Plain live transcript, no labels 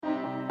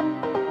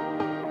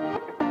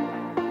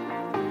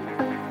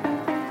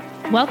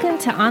Welcome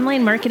to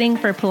Online Marketing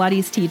for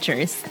Pilates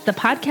Teachers, the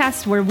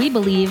podcast where we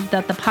believe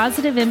that the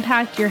positive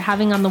impact you're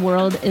having on the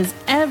world is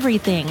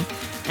everything,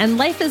 and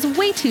life is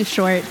way too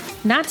short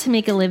not to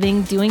make a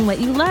living doing what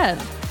you love.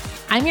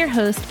 I'm your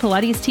host,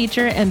 Pilates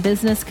teacher and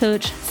business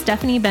coach,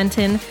 Stephanie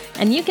Benton,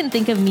 and you can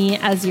think of me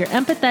as your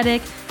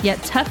empathetic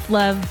yet tough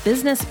love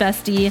business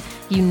bestie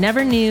you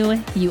never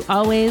knew you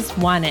always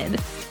wanted.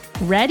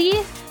 Ready?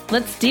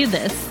 Let's do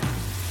this.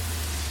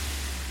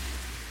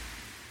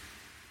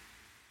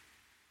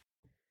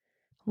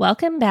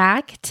 Welcome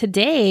back.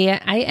 Today,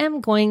 I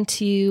am going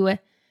to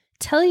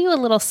tell you a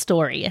little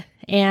story,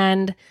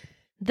 and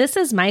this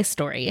is my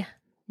story.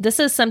 This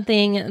is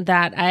something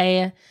that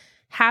I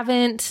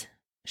haven't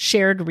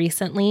shared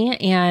recently,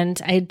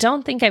 and I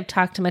don't think I've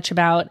talked much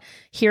about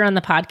here on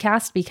the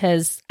podcast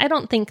because I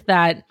don't think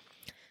that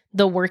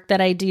the work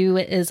that I do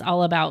is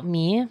all about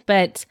me,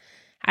 but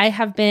I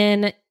have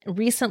been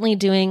recently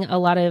doing a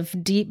lot of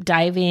deep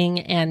diving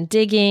and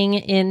digging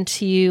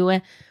into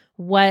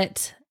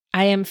what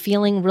I am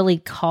feeling really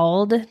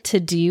called to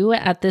do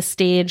at this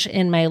stage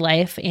in my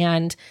life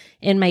and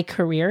in my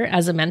career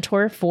as a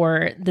mentor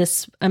for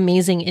this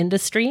amazing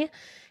industry.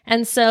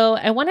 And so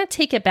I want to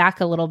take it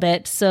back a little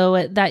bit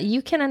so that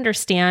you can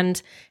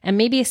understand and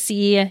maybe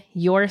see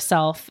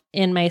yourself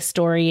in my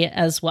story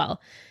as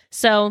well.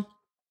 So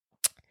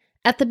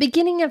at the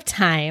beginning of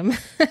time,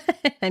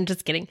 I'm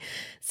just kidding.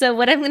 So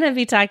what I'm going to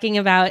be talking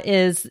about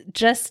is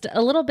just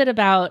a little bit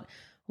about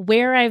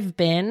where I've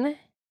been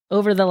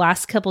over the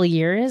last couple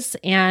years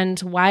and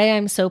why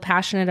I'm so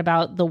passionate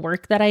about the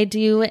work that I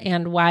do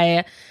and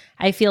why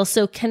I feel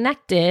so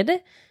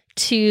connected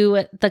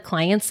to the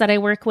clients that I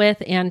work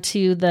with and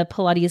to the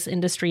Pilates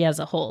industry as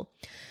a whole.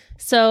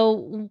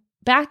 So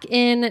back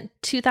in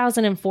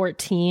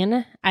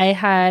 2014, I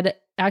had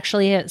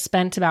actually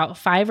spent about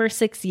 5 or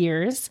 6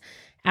 years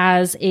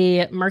as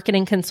a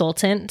marketing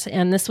consultant,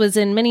 and this was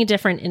in many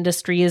different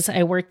industries.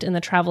 I worked in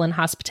the travel and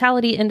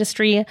hospitality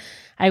industry.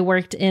 I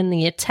worked in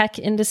the tech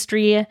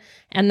industry,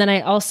 and then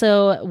I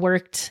also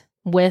worked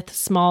with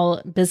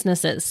small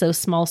businesses, so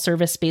small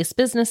service-based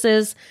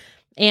businesses.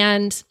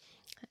 And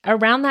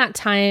around that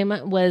time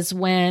was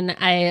when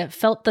I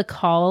felt the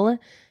call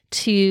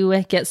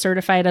to get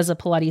certified as a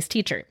Pilates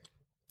teacher.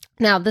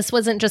 Now, this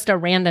wasn't just a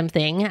random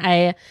thing.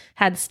 I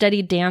had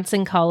studied dance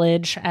in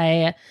college.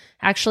 I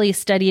actually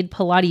studied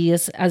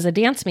Pilates as a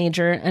dance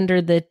major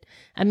under the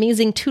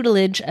amazing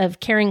tutelage of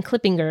Karen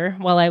Klippinger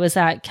while I was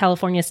at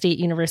California State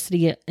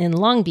University in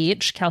Long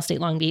Beach, Cal State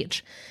Long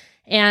Beach.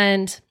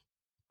 And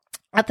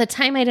at the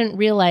time, I didn't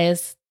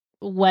realize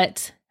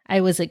what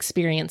I was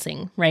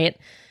experiencing, right?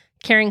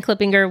 Karen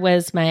Klippinger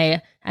was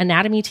my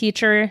anatomy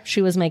teacher.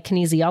 She was my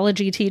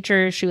kinesiology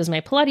teacher. She was my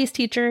Pilates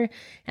teacher.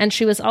 And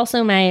she was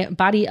also my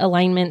body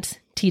alignment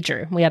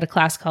teacher. We had a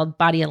class called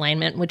Body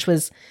Alignment, which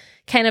was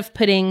kind of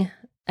putting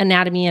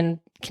anatomy and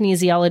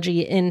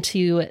kinesiology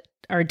into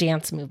our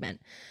dance movement.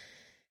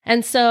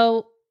 And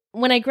so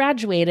when I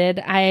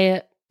graduated,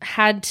 it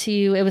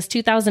was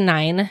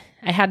 2009,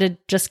 I had to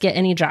just get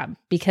any job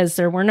because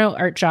there were no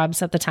art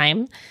jobs at the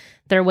time.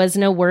 There was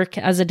no work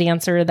as a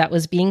dancer that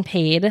was being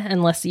paid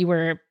unless you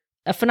were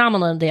a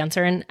phenomenal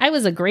dancer. And I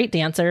was a great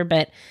dancer,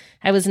 but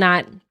I was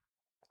not,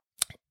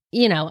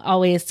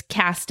 always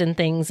cast in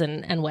things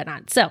and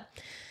whatnot. So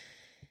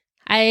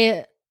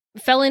I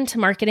fell into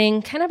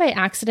marketing kind of by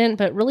accident,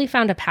 but really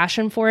found a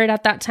passion for it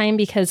at that time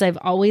because I've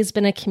always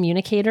been a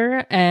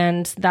communicator.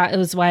 And that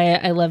was why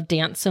I love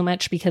dance so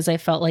much, because I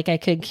felt like I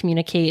could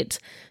communicate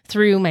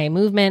through my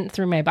movement,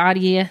 through my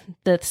body,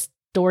 the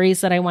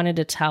stories that I wanted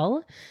to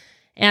tell.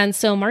 And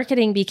so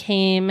marketing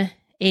became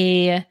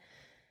a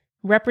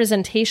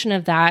representation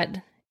of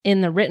that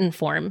in the written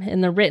form,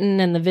 in the written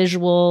and the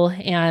visual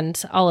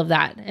and all of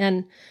that.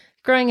 And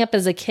growing up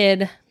as a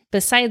kid,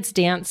 besides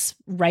dance,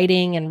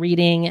 writing and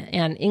reading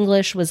and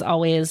English was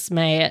always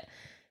my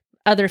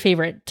other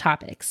favorite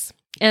topics.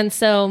 And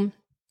so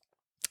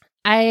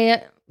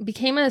I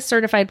became a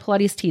certified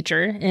Pilates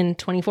teacher in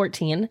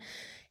 2014,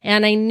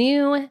 and I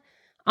knew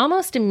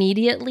almost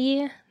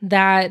immediately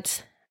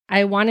that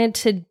I wanted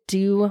to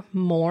do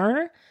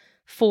more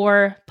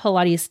for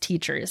Pilates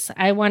teachers.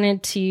 I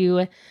wanted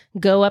to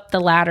go up the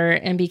ladder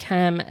and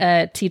become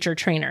a teacher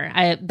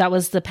trainer. That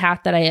was the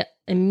path that I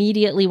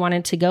immediately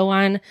wanted to go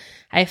on.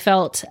 I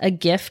felt a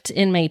gift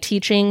in my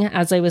teaching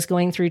as I was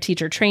going through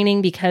teacher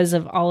training because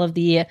of all of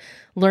the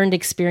learned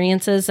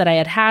experiences that I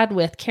had had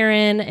with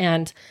Karen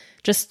and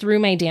just through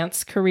my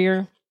dance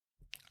career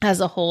as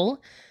a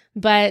whole.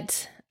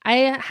 But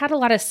I had a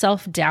lot of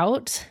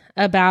self-doubt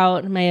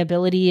about my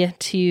ability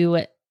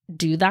to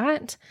do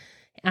that.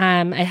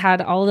 I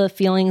had all the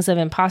feelings of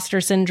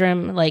imposter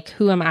syndrome, like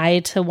who am I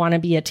to want to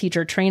be a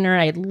teacher trainer?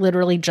 I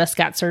literally just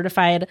got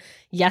certified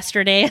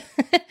yesterday.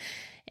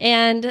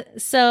 And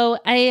so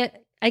I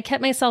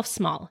kept myself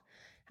small.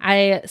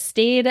 I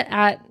stayed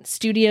at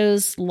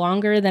studios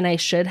longer than I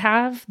should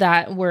have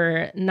that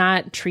were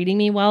not treating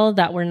me well,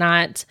 that were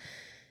not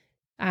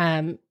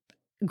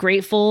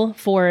grateful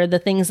for the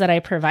things that I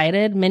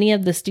provided. Many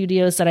of the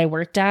studios that I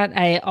worked at,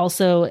 I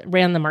also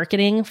ran the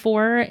marketing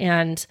for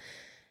and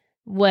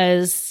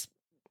was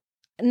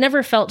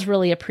never felt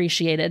really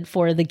appreciated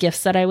for the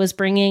gifts that I was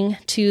bringing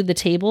to the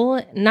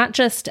table, not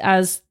just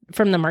as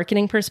from the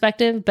marketing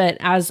perspective, but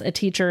as a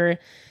teacher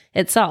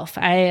itself.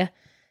 I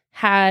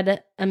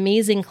had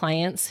amazing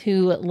clients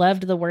who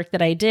loved the work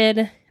that I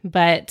did,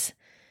 but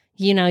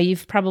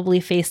you've probably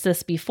faced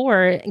this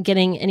before.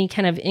 Getting any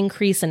kind of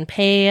increase in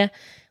pay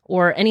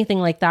or anything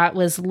like that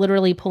was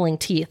literally pulling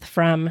teeth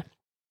from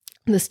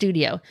the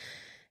studio.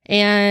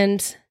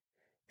 And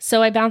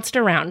so I bounced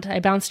around. I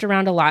bounced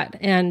around a lot.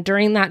 And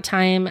during that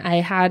time, I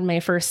had my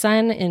first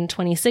son in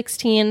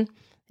 2016.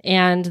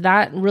 And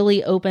that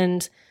really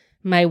opened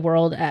my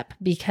world up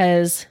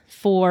because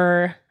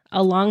for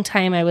a long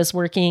time, I was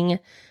working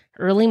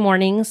early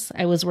mornings,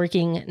 I was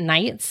working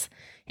nights,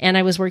 and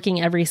I was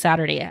working every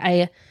Saturday.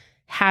 I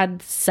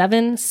had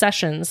 7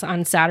 sessions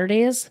on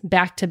Saturdays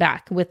back to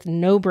back with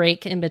no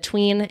break in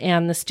between.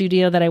 And the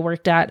studio that I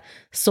worked at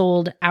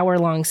sold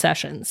hour-long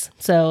sessions.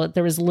 So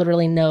there was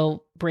literally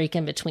no break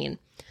in between.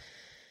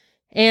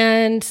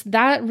 And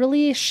that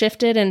really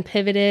shifted and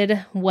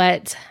pivoted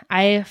what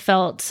I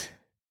felt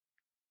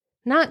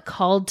not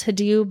called to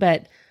do,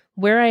 but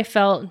where I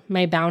felt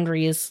my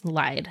boundaries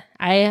lied.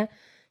 I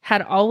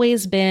had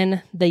always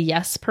been the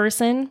yes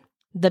person,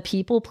 the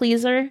people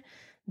pleaser,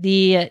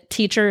 the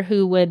teacher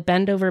who would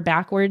bend over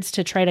backwards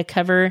to try to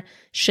cover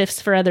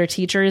shifts for other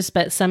teachers,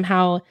 but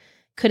somehow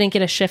couldn't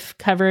get a shift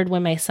covered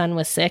when my son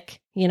was sick.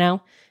 I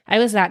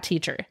was that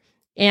teacher.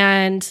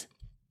 And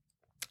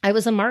I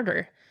was a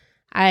martyr.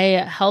 I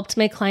helped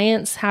my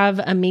clients have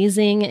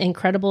amazing,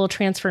 incredible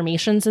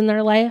transformations in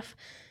their life.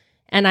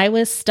 And I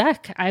was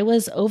stuck. I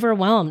was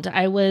overwhelmed.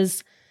 I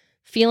was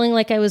feeling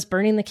like I was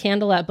burning the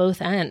candle at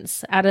both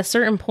ends. At a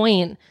certain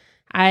point,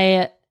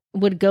 I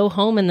would go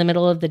home in the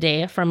middle of the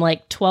day from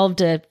like 12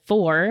 to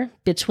 4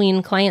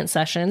 between client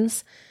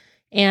sessions,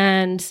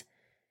 and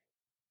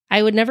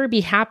I would never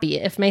be happy.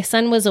 If my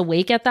son was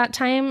awake at that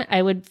time,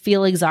 I would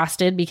feel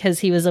exhausted because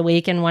he was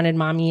awake and wanted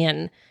mommy,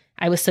 and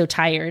I was so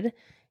tired.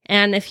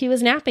 And if he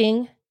was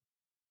napping,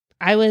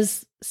 I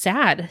was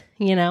sad,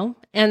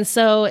 And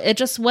so it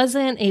just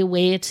wasn't a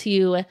way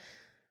to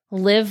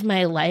live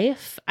my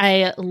life.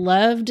 I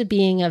loved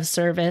being of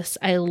service.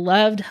 I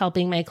loved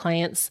helping my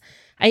clients.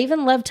 I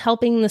even loved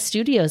helping the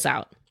studios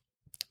out.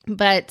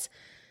 But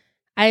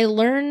I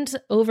learned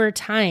over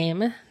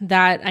time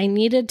that I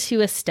needed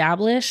to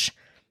establish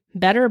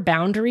better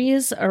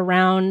boundaries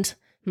around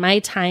my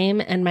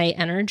time and my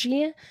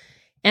energy.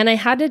 And I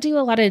had to do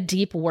a lot of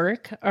deep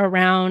work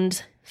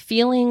around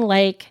feeling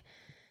like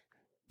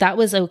that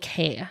was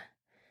okay.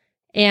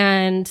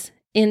 And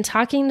in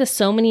talking to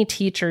so many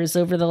teachers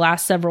over the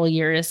last several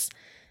years,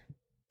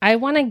 I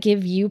want to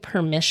give you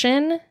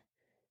permission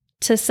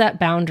to set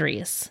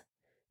boundaries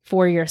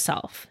for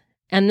yourself.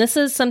 And this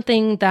is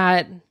something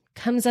that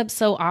comes up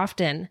so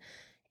often.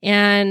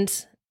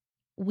 And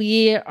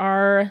we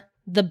are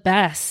the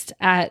best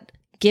at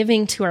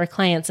giving to our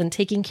clients and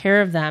taking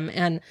care of them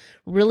and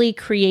really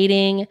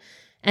creating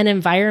an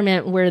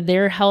environment where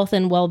their health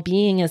and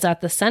well-being is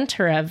at the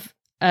center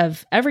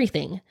of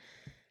everything.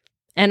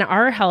 And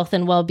our health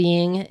and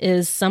well-being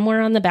is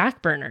somewhere on the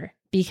back burner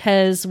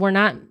because we're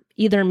not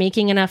either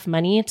making enough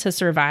money to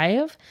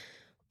survive,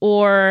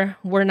 or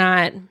we're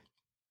not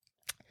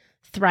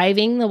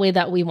thriving the way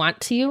that we want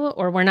to,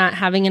 or we're not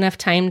having enough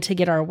time to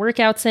get our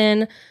workouts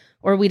in,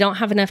 or we don't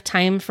have enough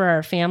time for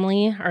our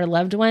family, our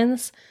loved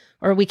ones,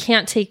 or we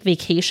can't take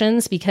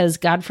vacations because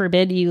God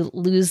forbid you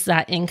lose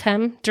that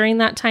income during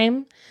that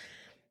time.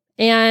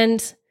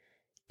 And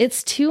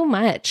it's too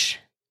much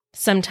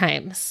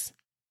sometimes.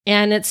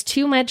 And it's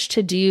too much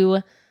to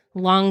do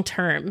long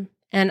term.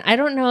 And I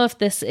don't know if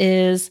this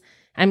is,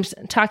 I'm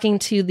talking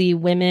to the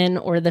women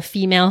or the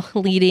female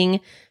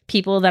leading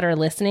people that are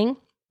listening.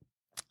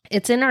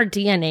 It's in our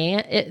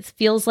DNA. It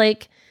feels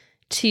like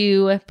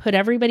to put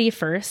everybody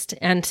first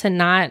and to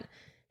not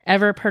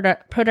ever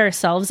put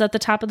ourselves at the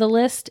top of the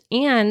list.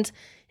 And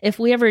if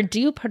we ever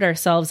do put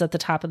ourselves at the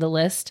top of the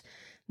list,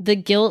 the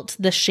guilt,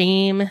 the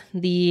shame,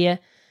 the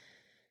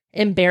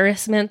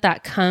embarrassment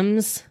that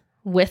comes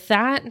with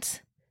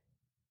that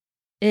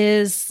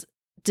is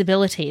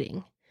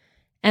debilitating.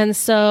 And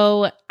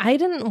so I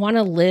didn't want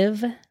to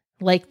live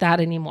like that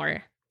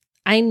anymore.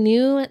 I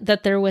knew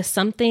that there was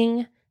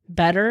something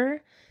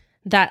better,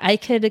 that I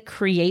could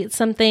create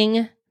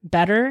something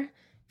better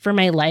for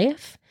my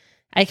life.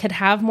 I could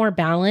have more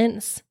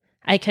balance.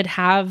 I could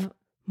have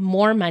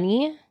more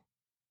money.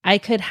 I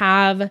could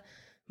have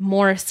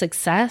more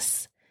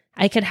success.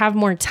 I could have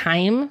more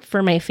time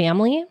for my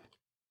family.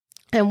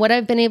 And what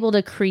I've been able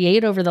to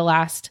create over the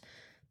last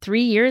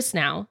 3 years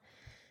now,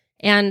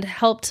 and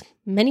helped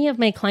many of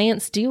my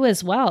clients do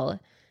as well,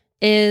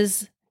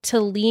 is to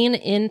lean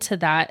into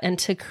that and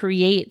to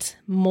create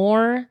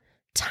more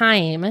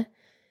time,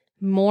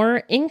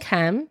 more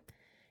income,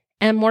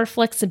 and more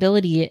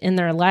flexibility in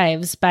their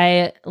lives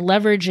by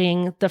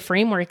leveraging the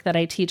framework that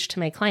I teach to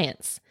my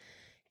clients.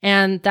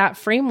 And that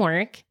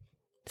framework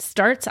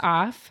starts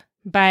off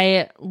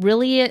by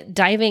really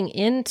diving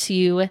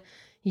into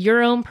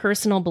your own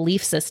personal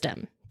belief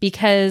system.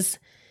 Because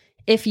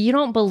if you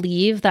don't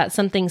believe that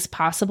something's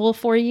possible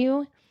for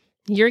you,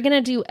 you're going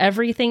to do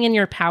everything in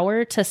your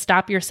power to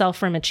stop yourself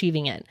from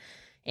achieving it.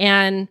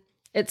 And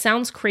it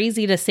sounds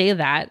crazy to say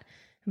that,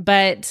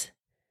 but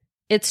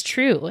it's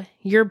true.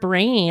 Your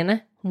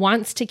brain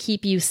wants to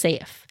keep you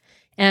safe.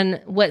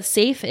 And what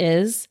safe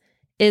is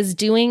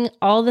doing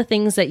all the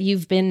things that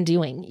you've been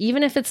doing,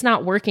 even if it's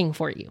not working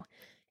for you.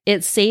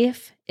 It's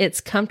safe,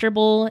 it's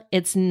comfortable,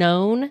 it's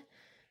known.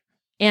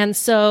 And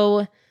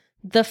so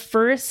the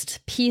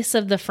first piece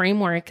of the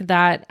framework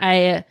that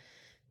I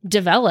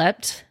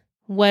developed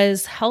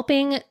was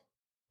helping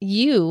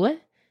you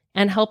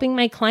and helping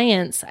my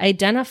clients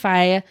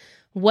identify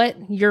what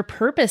your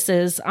purpose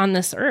is on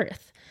this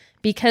earth.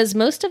 Because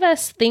most of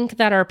us think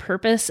that our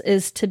purpose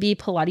is to be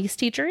Pilates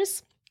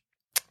teachers,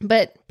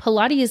 but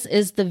Pilates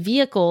is the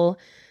vehicle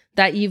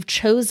that you've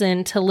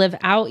chosen to live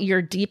out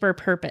your deeper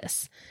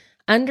purpose.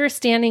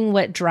 Understanding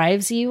what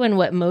drives you and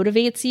what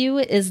motivates you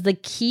is the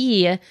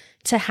key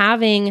to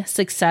having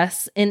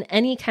success in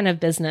any kind of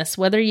business,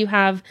 whether you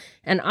have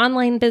an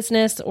online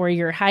business or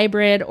you're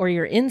hybrid or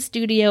you're in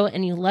studio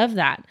and you love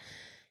that.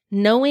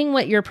 Knowing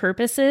what your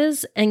purpose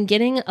is and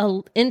getting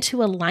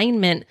into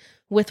alignment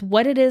with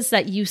what it is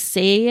that you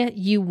say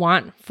you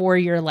want for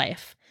your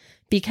life.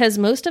 Because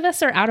most of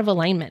us are out of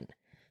alignment.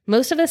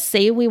 Most of us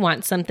say we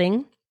want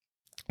something.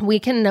 We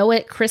can know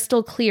it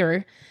crystal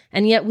clear,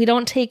 and yet we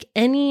don't take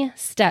any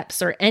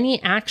steps or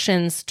any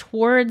actions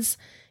towards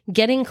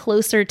getting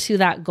closer to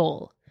that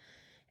goal.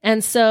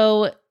 And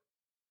so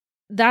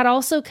that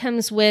also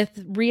comes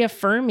with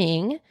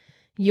reaffirming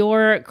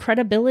your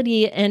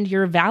credibility and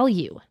your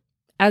value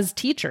as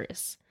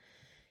teachers.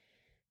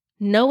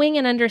 Knowing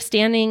and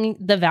understanding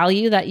the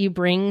value that you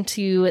bring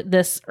to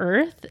this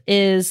earth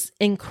is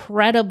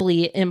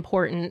incredibly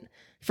important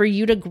for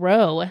you to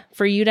grow,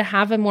 for you to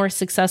have a more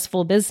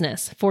successful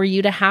business, for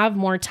you to have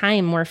more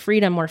time, more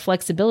freedom, more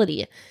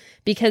flexibility,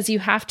 because you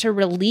have to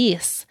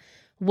release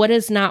what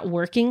is not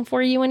working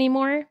for you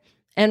anymore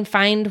and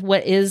find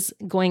what is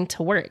going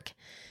to work.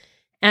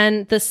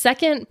 And the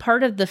second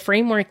part of the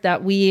framework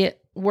that we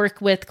work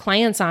with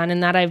clients on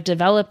and that I've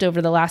developed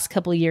over the last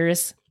couple of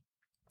years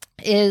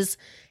is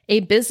a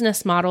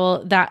business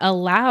model that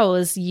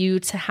allows you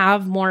to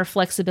have more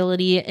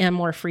flexibility and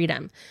more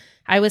freedom.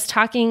 I was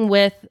talking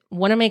with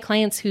one of my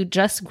clients who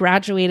just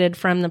graduated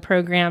from the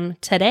program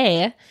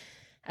today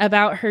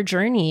about her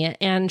journey,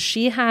 and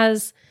she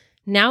has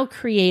now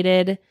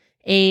created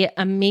an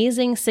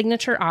amazing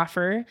signature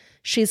offer.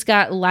 She's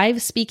got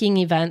live speaking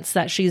events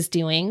that she's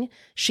doing.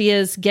 She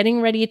is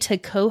getting ready to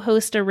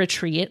co-host a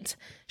retreat.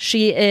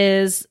 She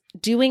is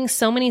doing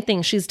so many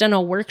things. She's done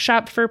a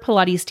workshop for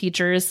Pilates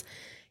teachers,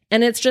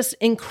 and it's just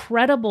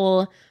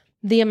incredible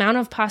the amount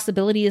of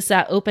possibilities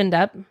that opened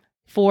up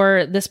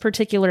for this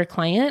particular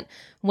client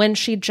when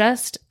she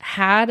just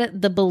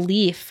had the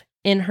belief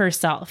in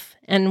herself.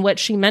 And what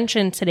she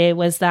mentioned today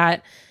was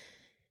that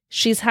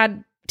she's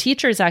had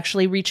teachers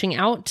actually reaching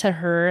out to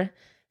her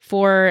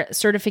for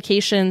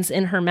certifications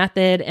in her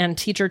method and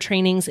teacher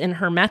trainings in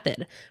her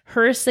method,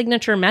 her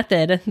signature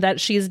method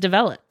that she's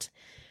developed.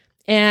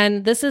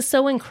 And this is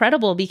so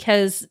incredible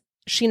because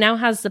she now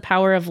has the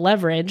power of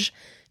leverage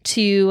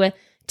to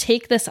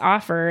take this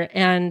offer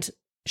and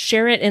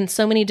share it in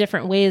so many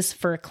different ways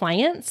for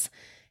clients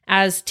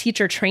as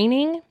teacher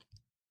training.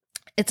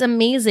 It's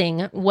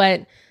amazing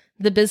what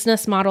the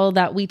business model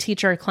that we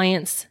teach our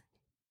clients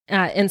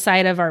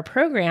inside of our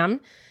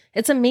program.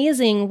 It's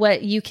amazing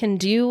what you can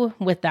do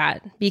with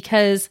that,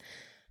 because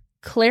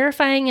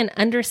clarifying and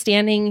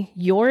understanding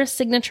your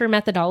signature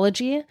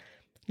methodology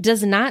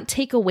does not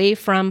take away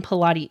from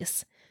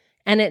Pilates.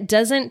 And it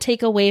doesn't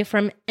take away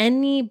from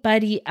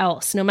anybody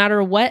else. No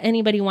matter what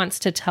anybody wants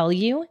to tell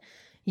you,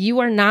 you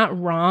are not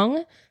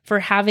wrong for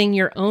having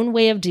your own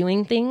way of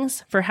doing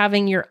things, for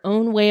having your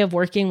own way of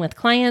working with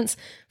clients,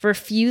 for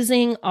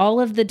fusing all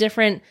of the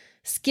different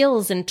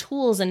skills and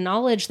tools and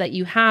knowledge that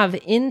you have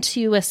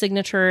into a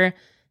signature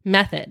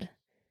method.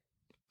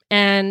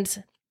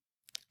 And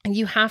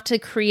you have to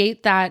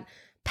create that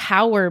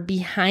power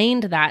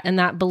behind that and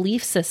that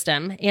belief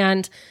system.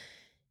 And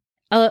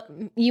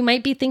you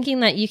might be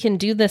thinking that you can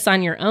do this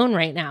on your own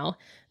right now,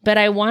 but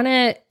I want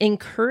to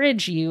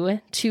encourage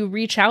you to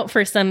reach out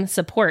for some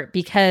support,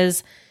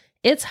 because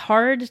it's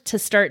hard to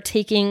start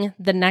taking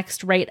the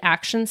next right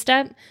action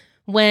step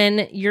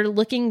when you're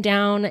looking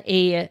down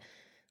a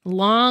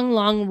long,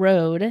 long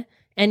road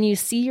and you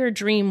see your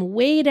dream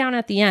way down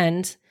at the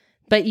end,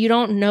 but you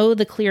don't know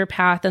the clear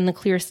path and the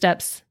clear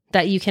steps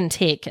that you can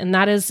take. And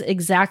that is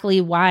exactly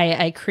why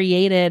I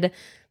created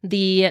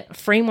the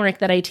framework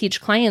that I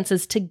teach clients,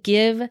 is to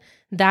give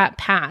that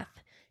path.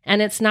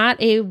 And it's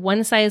not a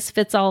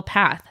one-size-fits-all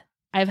path.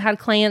 I've had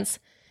clients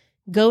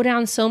go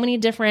down so many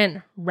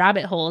different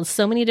rabbit holes,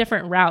 so many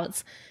different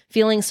routes,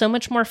 feeling so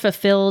much more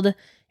fulfilled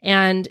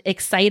and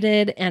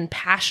excited and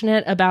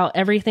passionate about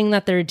everything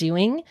that they're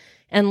doing.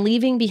 and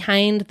leaving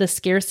behind the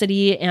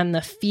scarcity and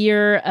the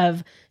fear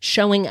of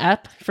showing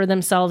up for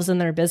themselves and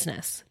their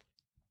business.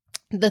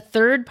 The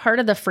third part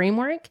of the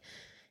framework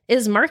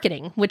is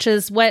marketing, which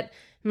is what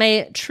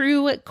my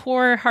true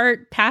core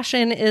heart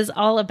passion is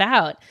all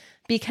about,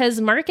 because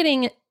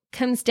marketing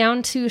comes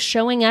down to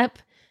showing up,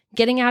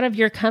 getting out of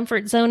your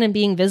comfort zone, and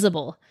being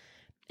visible.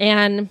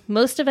 And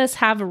most of us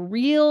have a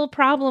real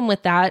problem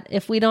with that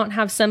if we don't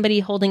have somebody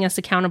holding us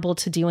accountable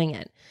to doing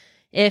it.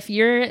 If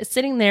you're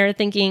sitting there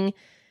thinking,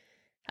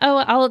 oh,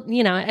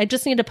 I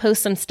just need to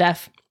post some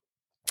stuff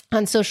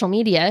on social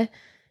media,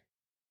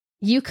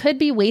 you could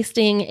be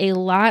wasting a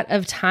lot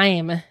of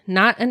time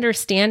not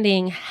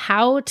understanding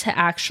how to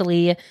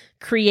actually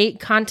create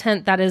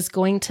content that is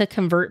going to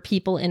convert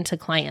people into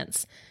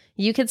clients.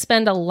 You could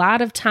spend a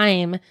lot of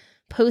time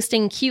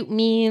posting cute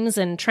memes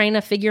and trying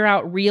to figure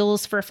out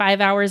reels for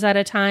 5 hours at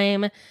a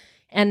time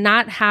and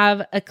not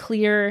have a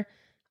clear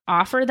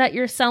offer that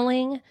you're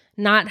selling,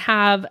 not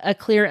have a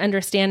clear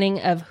understanding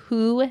of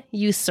who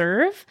you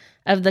serve,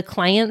 of the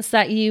clients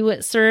that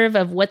you serve,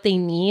 of what they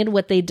need,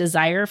 what they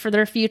desire for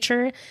their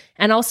future,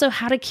 and also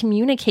how to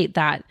communicate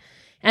that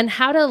and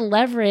how to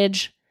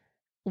leverage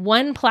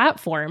one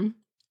platform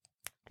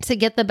to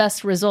get the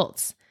best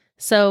results.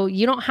 So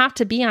you don't have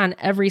to be on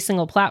every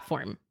single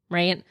platform,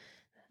 right?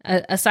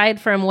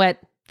 Aside from what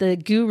the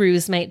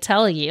gurus might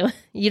tell you,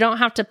 you don't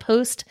have to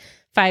post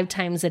 5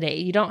 times a day.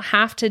 You don't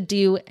have to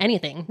do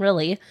anything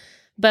really.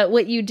 But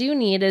what you do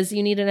need is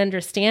you need an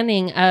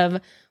understanding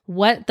of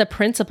what the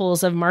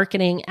principles of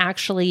marketing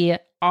actually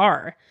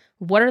are.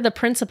 What are the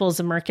principles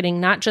of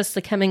marketing, not just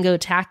the come and go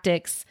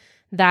tactics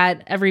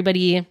that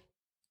everybody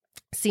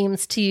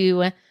seems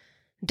to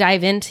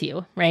dive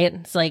into, right?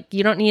 It's like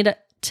you don't need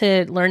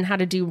to learn how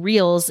to do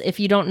reels if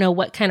you don't know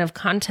what kind of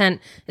content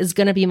is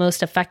going to be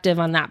most effective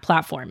on that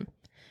platform.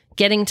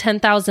 Getting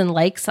 10,000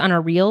 likes on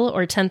a reel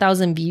or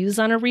 10,000 views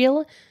on a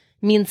reel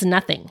means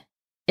nothing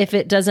if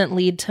it doesn't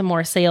lead to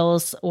more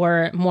sales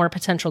or more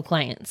potential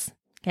clients.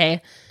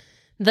 Okay.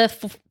 The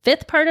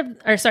fourth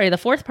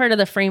part of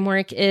the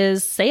framework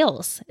is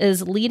sales,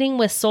 is leading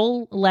with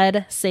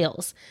soul-led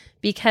sales,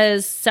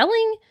 because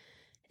selling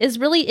is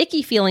really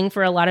icky feeling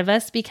for a lot of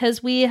us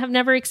because we have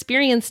never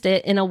experienced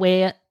it in a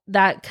way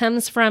that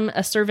comes from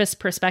a service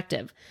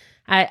perspective.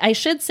 I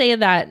should say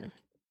that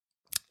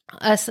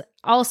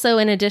also,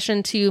 in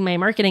addition to my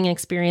marketing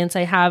experience,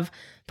 I have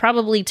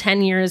probably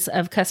 10 years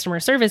of customer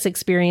service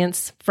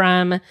experience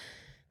from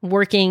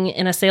working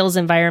in a sales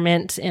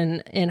environment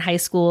in high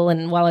school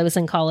and while I was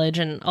in college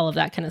and all of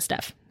that kind of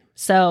stuff.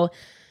 So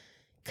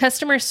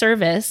customer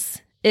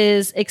service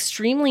is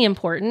extremely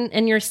important,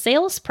 and your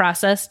sales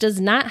process does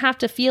not have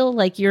to feel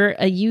like you're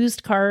a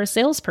used car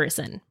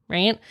salesperson,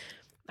 right?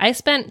 I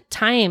spent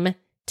time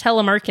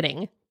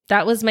telemarketing.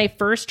 That was my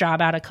first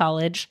job out of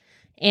college,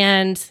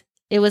 and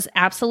it was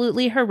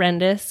absolutely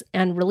horrendous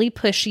and really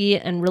pushy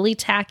and really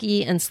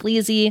tacky and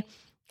sleazy.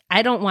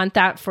 I don't want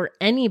that for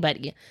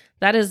anybody.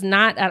 That is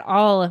not at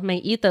all my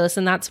ethos,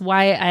 and that's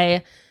why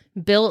I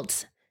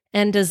built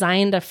and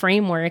designed a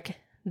framework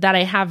that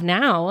I have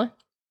now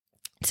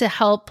to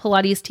help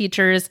Pilates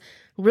teachers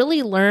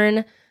really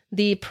learn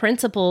the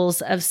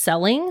principles of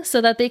selling so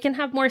that they can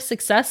have more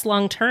success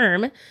long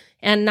term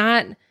and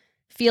not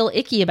feel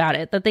icky about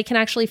it, that they can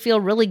actually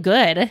feel really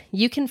good.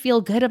 You can feel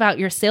good about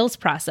your sales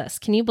process.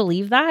 Can you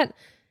believe that?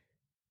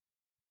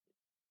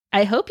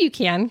 I hope you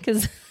can,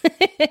 because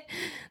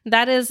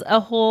that is a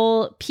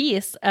whole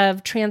piece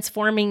of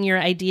transforming your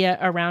idea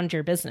around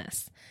your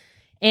business.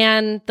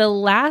 And the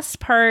last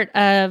part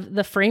of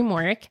the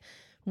framework,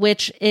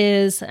 which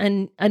is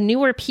a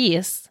newer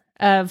piece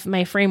of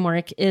my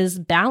framework, is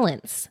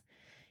balance.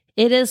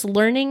 It is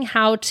learning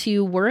how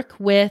to work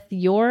with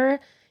your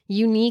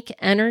unique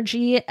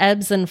energy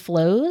ebbs and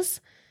flows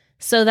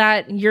so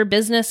that your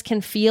business can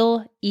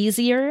feel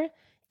easier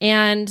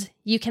and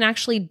you can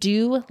actually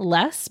do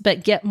less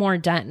but get more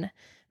done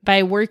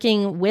by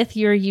working with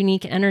your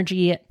unique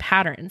energy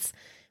patterns,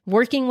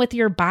 working with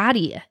your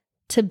body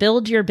to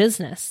build your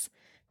business.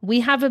 We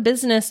have a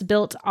business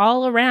built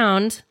all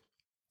around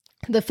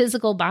the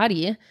physical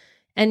body,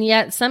 and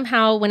yet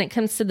somehow when it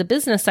comes to the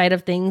business side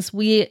of things,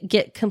 we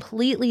get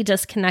completely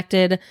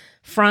disconnected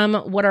from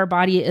what our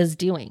body is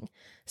doing.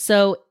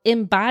 So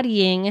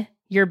embodying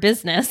your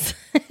business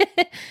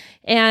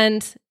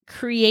and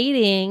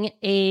creating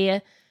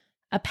a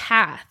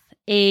path,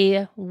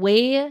 a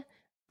way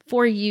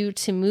for you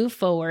to move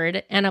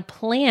forward, and a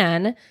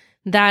plan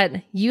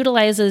that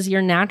utilizes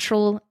your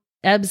natural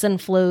ebbs and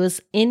flows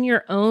in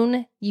your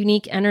own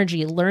unique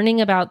energy,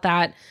 learning about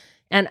that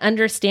and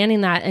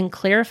understanding that and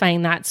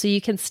clarifying that so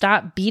you can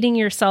stop beating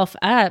yourself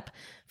up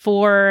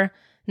for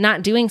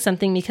not doing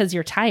something because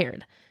you're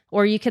tired.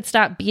 Or you could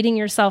stop beating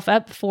yourself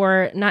up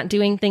for not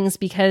doing things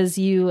because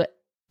you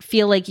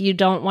feel like you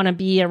don't want to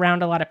be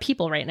around a lot of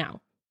people right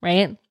now,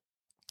 right?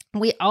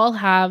 We all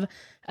have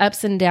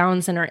ups and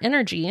downs in our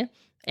energy.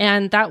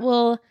 And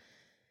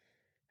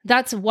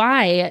that's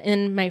why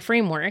in my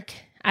framework,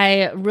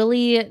 I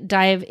really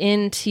dive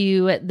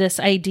into this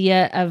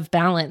idea of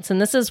balance.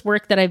 And this is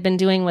work that I've been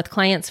doing with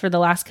clients for the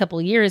last couple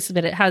of years,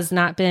 but it has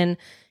not been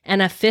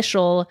an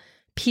official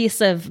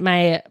piece of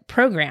my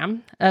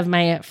program, of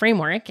my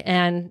framework.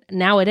 And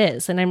now it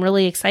is. And I'm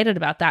really excited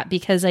about that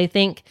because I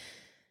think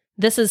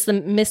this is the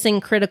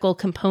missing critical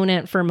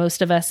component for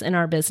most of us in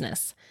our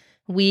business.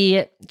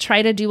 We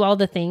try to do all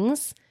the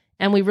things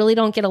and we really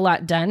don't get a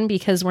lot done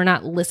because we're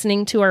not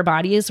listening to our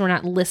bodies. We're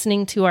not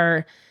listening to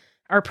our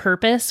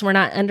purpose. We're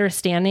not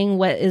understanding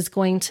what is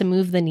going to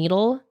move the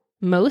needle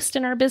most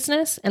in our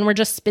business. And we're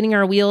just spinning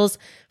our wheels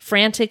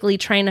frantically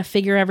trying to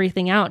figure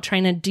everything out,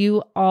 trying to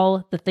do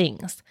all the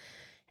things.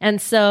 And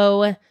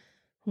so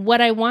what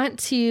I want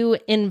to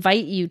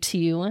invite you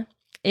to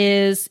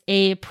is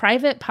a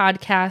private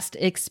podcast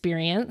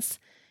experience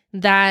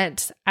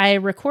that I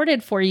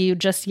recorded for you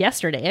just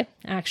yesterday,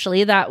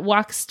 actually, that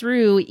walks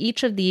through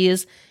each of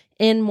these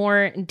in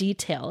more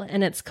detail.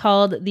 And it's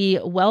called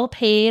the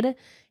Well-Paid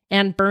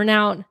and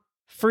Burnout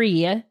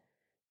Free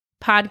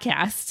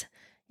podcast.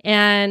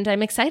 And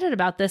I'm excited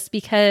about this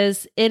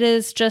because it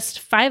is just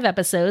 5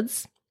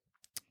 episodes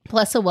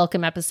plus a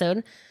welcome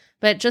episode,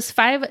 but just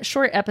 5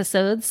 short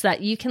episodes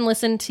that you can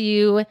listen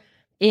to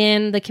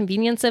in the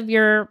convenience of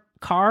your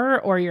car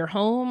or your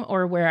home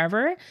or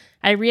wherever.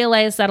 I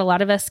realize that a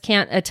lot of us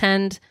can't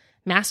attend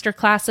master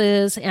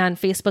classes and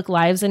Facebook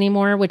Lives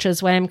anymore, which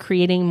is why I'm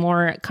creating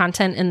more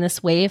content in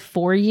this way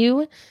for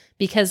you,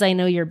 because I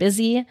know you're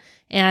busy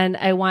and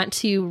I want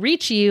to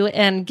reach you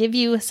and give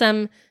you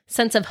some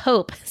sense of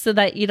hope so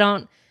that you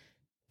don't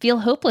feel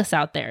hopeless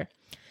out there.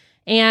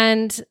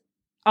 And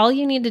all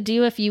you need to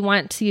do if you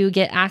want to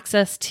get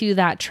access to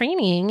that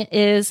training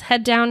is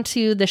head down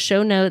to the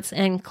show notes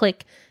and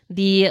click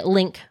the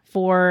link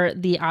for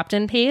the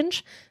opt-in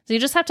page. So you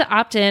just have to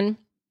opt in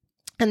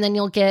and then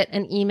you'll get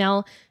an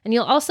email and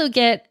you'll also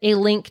get a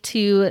link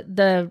to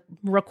the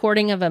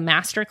recording of a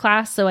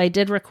masterclass. So I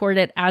did record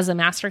it as a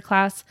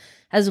masterclass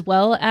as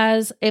well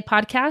as a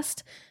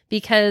podcast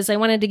because I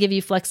wanted to give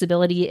you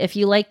flexibility. If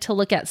you like to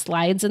look at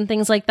slides and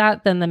things like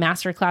that, then the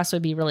masterclass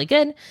would be really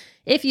good.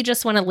 If you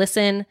just want to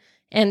listen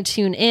and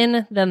tune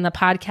in, then the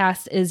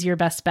podcast is your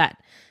best bet.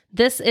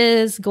 This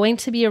is going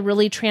to be a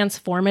really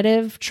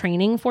transformative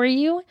training for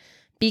you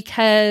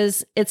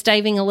because it's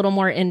diving a little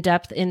more in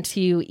depth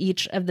into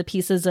each of the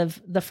pieces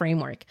of the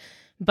framework.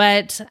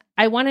 But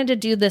I wanted to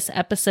do this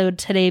episode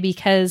today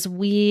because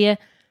I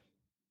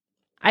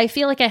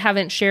feel like I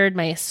haven't shared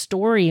my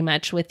story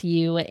much with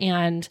you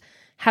and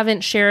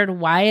haven't shared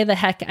why the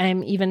heck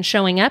I'm even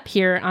showing up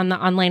here on the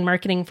Online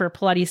Marketing for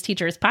Pilates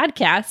Teachers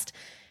podcast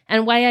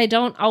and why I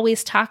don't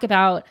always talk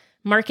about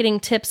marketing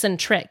tips and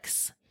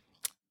tricks.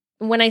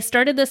 When I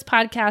started this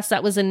podcast,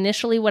 that was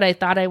initially what I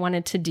thought I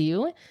wanted to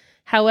do.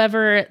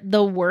 However,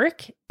 the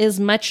work is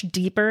much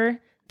deeper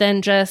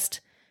than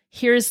just,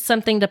 here's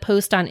something to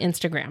post on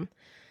Instagram.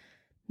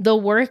 The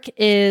work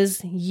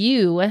is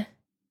you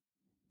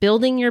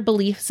building your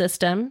belief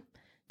system,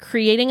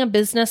 creating a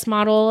business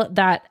model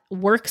that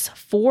works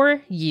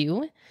for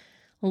you,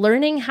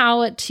 learning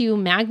how to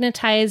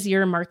magnetize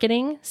your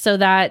marketing so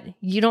that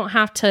you don't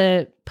have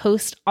to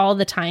post all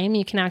the time.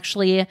 You can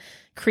actually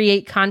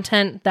create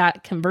content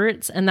that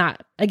converts and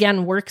that,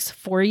 again, works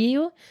for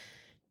you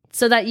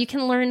so that you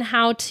can learn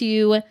how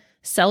to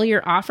sell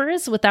your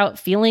offers without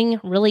feeling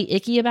really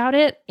icky about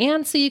it.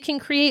 And so you can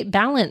create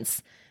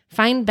balance,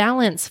 find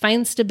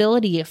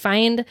stability,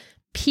 find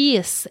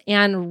peace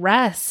and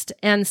rest,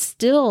 and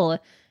still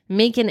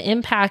make an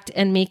impact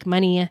and make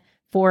money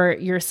for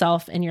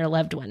yourself and your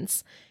loved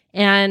ones.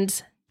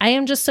 And I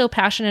am just so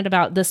passionate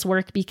about this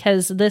work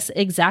because this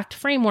exact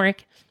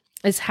framework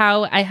is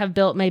how I have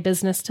built my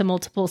business to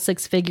multiple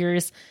 6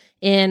 figures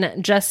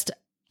in just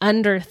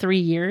under 3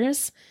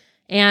 years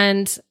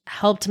and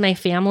helped my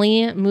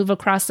family move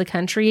across the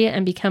country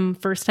and become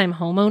first-time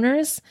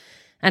homeowners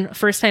and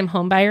first-time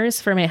home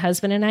buyers for my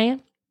husband and I.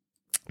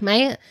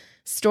 My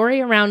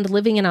story around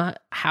living in a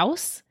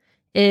house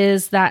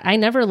is that I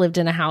never lived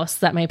in a house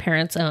that my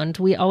parents owned.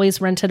 We always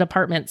rented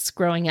apartments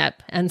growing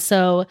up. And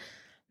so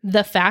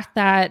the fact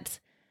that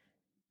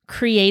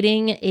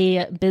creating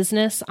a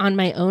business on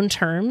my own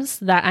terms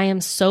that I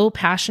am so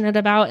passionate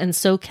about and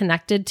so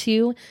connected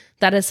to,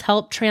 that has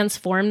helped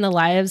transform the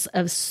lives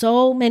of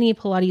so many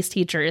Pilates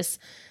teachers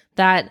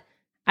that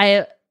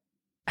I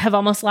have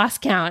almost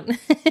lost count.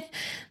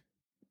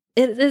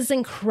 It is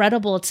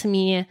incredible to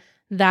me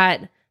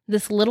that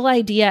this little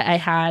idea I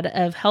had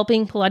of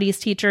helping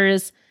Pilates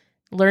teachers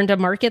learn to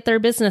market their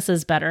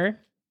businesses better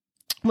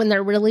when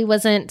there really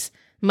wasn't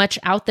much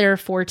out there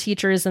for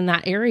teachers in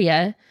that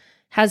area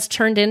has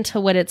turned into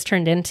what it's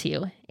turned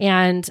into.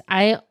 And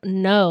I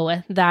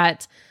know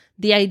that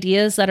the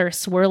ideas that are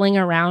swirling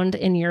around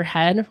in your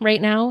head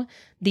right now,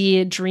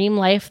 the dream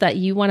life that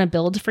you want to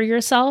build for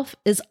yourself,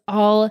 is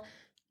all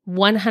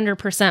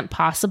 100%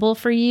 possible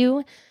for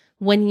you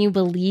when you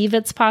believe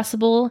it's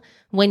possible,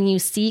 when you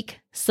seek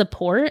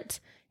support,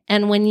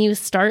 and when you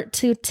start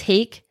to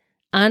take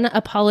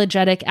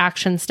unapologetic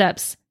action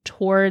steps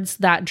towards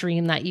that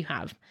dream that you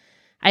have.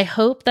 I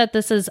hope that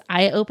this is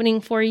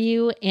eye-opening for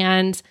you,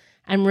 and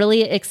I'm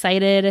really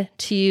excited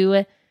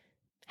to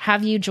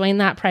have you join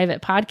that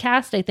private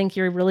podcast. I think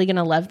you're really going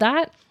to love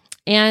that.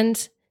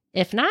 And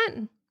if not,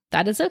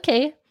 that is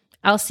okay.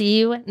 I'll see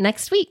you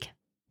next week.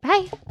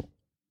 Bye.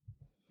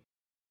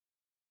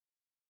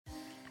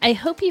 I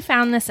hope you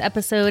found this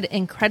episode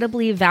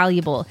incredibly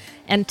valuable.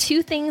 And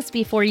 2 things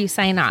before you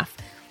sign off.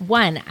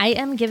 1, I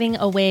am giving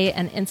away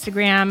an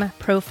Instagram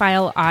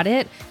profile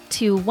audit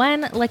to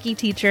 1 lucky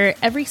teacher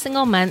every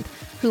single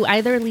month who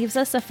either leaves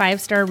us a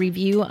 5-star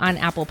review on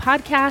Apple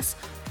Podcasts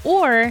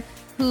or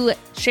who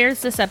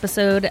shares this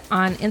episode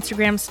on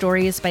Instagram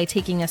stories by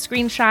taking a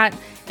screenshot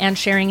and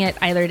sharing it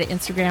either to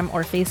Instagram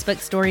or Facebook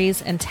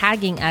stories and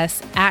tagging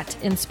us at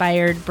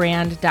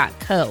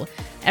inspiredbrand.co.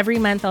 Every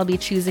month I'll be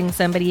choosing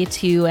somebody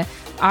to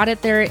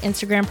audit their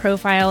Instagram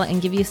profile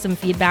and give you some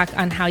feedback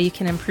on how you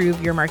can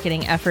improve your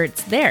marketing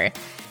efforts there.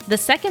 The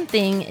second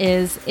thing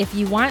is, if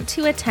you want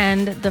to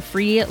attend the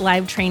free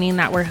live training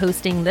that we're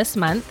hosting this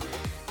month,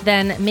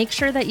 then make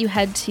sure that you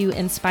head to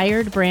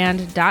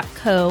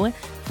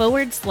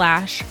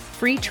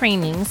inspiredbrand.co/free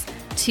trainings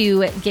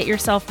to get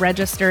yourself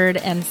registered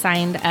and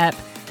signed up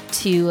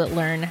to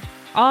learn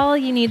all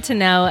you need to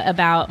know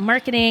about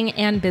marketing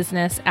and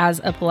business as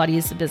a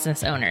Pilates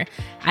business owner.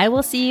 I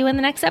will see you in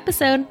the next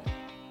episode.